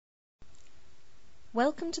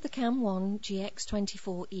Welcome to the CAMM-1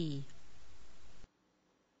 GX-24E.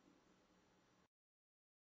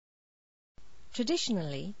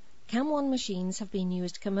 Traditionally, CAMM-1 machines have been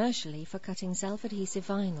used commercially for cutting self-adhesive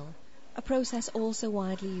vinyl, a process also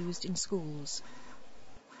widely used in schools.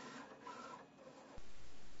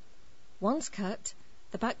 Once cut,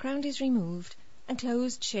 the background is removed and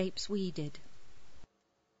closed shapes weeded.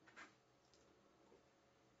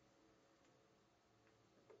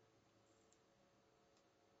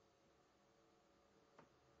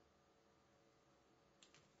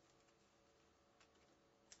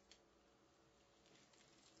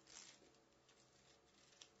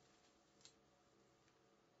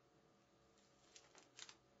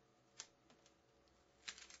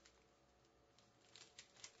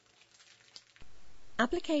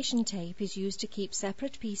 Application tape is used to keep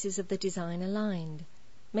separate pieces of the design aligned,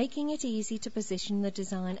 making it easy to position the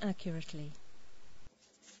design accurately.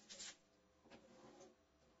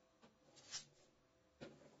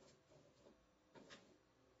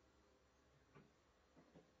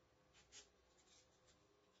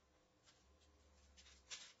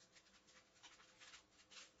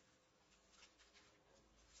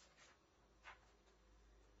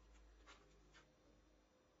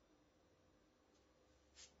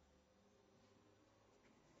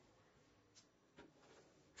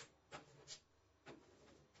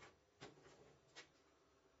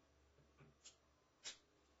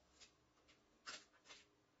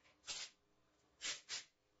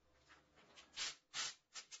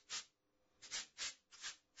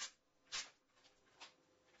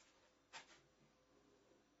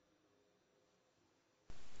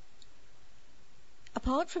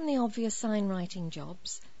 Apart from the obvious sign writing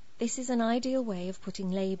jobs, this is an ideal way of putting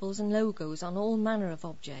labels and logos on all manner of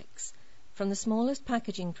objects, from the smallest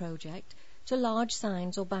packaging project to large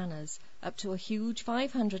signs or banners up to a huge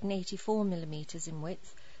 584 mm in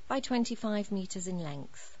width by 25 meters in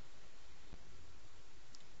length.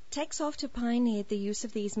 TechSoft have pioneered the use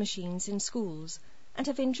of these machines in schools and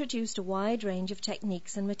have introduced a wide range of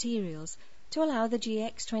techniques and materials to allow the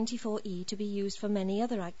GX-24E to be used for many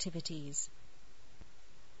other activities.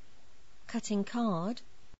 Cutting card,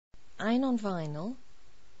 iron-on vinyl,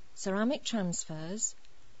 ceramic transfers,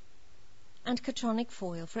 and Catronic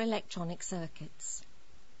foil for electronic circuits.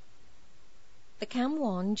 The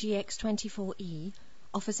CAMM-1 GX-24E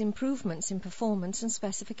offers improvements in performance and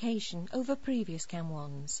specification over previous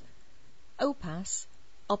CAMM-1s. OPAS,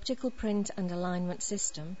 Optical Print and Alignment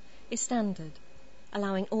System, is standard,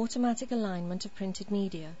 allowing automatic alignment of printed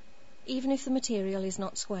media, even if the material is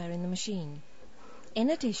not square in the machine. In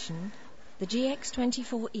addition, the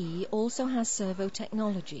GX-24E also has servo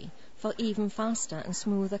technology for even faster and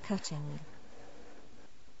smoother cutting.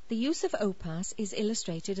 The use of OPAS is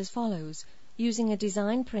illustrated as follows, using a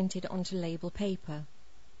design printed onto label paper.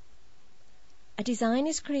 A design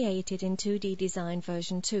is created in 2D Design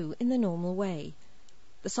version 2 in the normal way.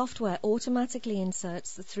 The software automatically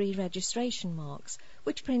inserts the 3 registration marks,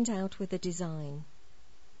 which print out with the design.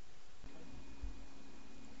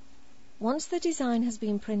 Once the design has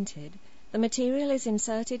been printed, the material is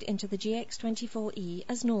inserted into the GX-24E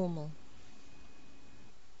as normal.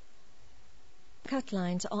 Cut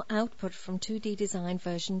lines are output from 2D Design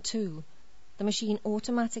version 2. The machine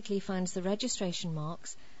automatically finds the registration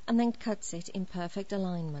marks and then cuts it in perfect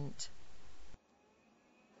alignment.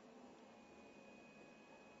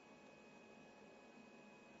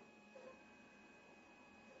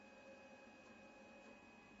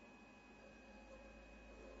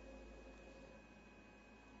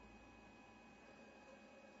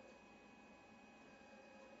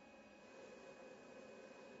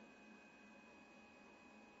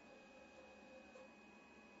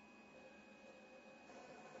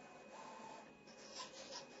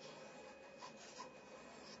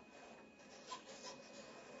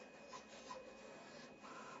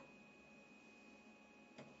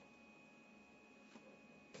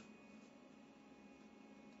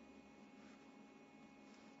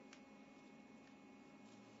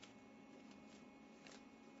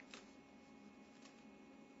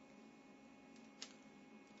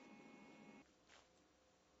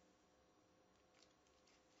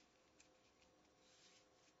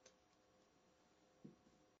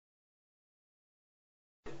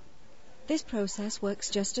 This process works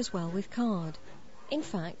just as well with card. In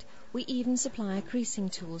fact, we even supply a creasing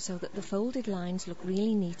tool so that the folded lines look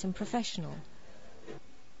really neat and professional.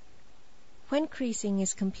 When creasing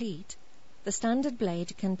is complete, the standard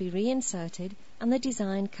blade can be reinserted and the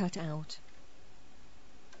design cut out.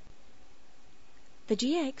 The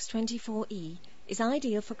GX-24E is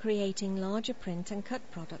ideal for creating larger print and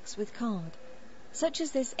cut products with card. such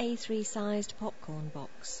as this A3 sized popcorn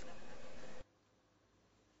box.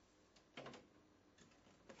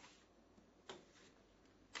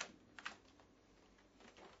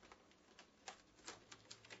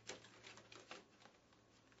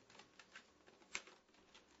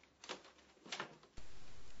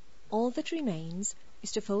 All that remains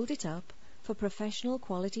is to fold it up for professional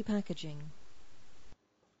quality packaging.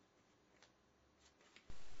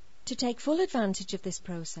 To take full advantage of this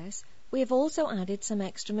process, we have also added some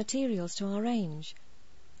extra materials to our range.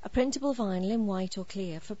 A printable vinyl in white or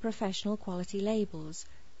clear for professional quality labels,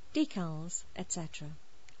 decals, etc.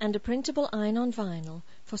 And a printable iron-on vinyl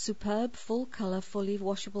for superb full-colour, fully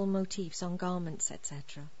washable motifs on garments,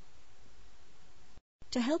 etc.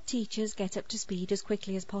 To help teachers get up to speed as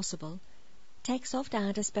quickly as possible, TechSoft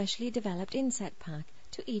add a specially developed inset pack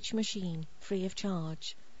to each machine, free of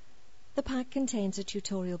charge. The pack contains a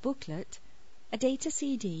tutorial booklet, a data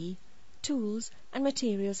CD, tools and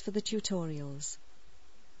materials for the tutorials.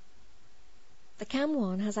 The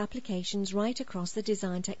CAMM-1 has applications right across the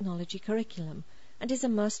design technology curriculum and is a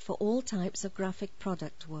must for all types of graphic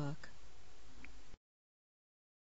product work.